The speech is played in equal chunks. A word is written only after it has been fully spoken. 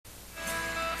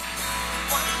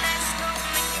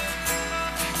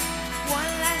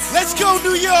Let's go,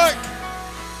 New York!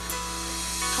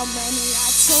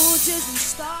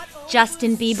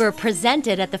 Justin Bieber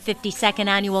presented at the 52nd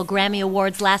Annual Grammy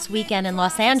Awards last weekend in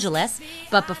Los Angeles,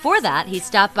 but before that, he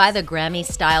stopped by the Grammy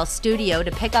Style Studio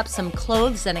to pick up some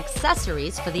clothes and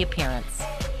accessories for the appearance.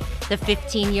 The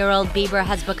 15-year-old Bieber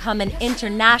has become an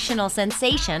international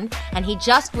sensation, and he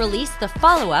just released the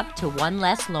follow-up to One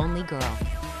Less Lonely Girl.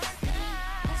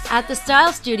 At the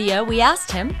Style Studio, we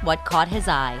asked him what caught his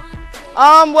eye.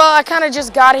 Well, I kind of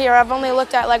just got here. I've only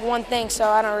looked at like one thing, so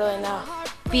I don't really know.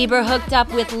 Bieber hooked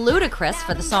up with Ludacris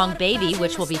for the song Baby,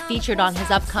 which will be featured on his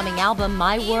upcoming album,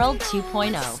 My World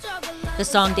 2.0. The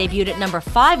song debuted at number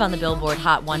 5 on the Billboard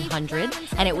Hot 100,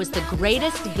 and it was the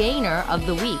greatest gainer of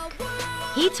the week.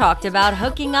 He talked about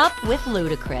hooking up with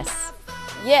Ludacris.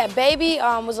 Yeah, Baby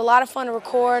was a lot of fun to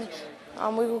record.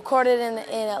 We recorded in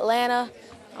Atlanta,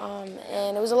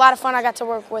 and it was a lot of fun. I got to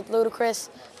work with Ludacris,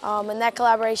 and that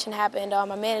collaboration happened.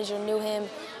 My manager knew him.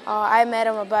 I met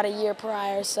him about a year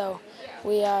prior, so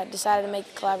we decided to make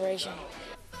the collaboration.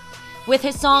 With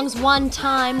his songs One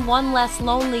Time, One Less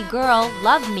Lonely Girl,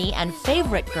 Love Me, and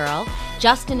Favorite Girl,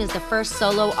 Justin is the first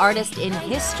solo artist in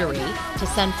history to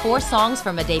send 4 songs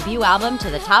from a debut album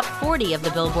to the top 40 of the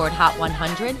Billboard Hot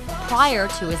 100 prior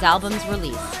to his album's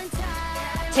release.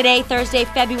 Today, Thursday,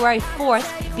 February 4th,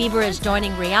 Bieber is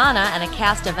joining Rihanna and a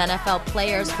cast of NFL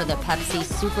players for the Pepsi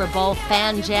Super Bowl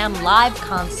Fan Jam live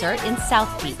concert in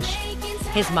South Beach.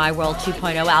 His My World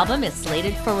 2.0 album is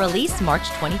slated for release March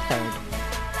 23rd.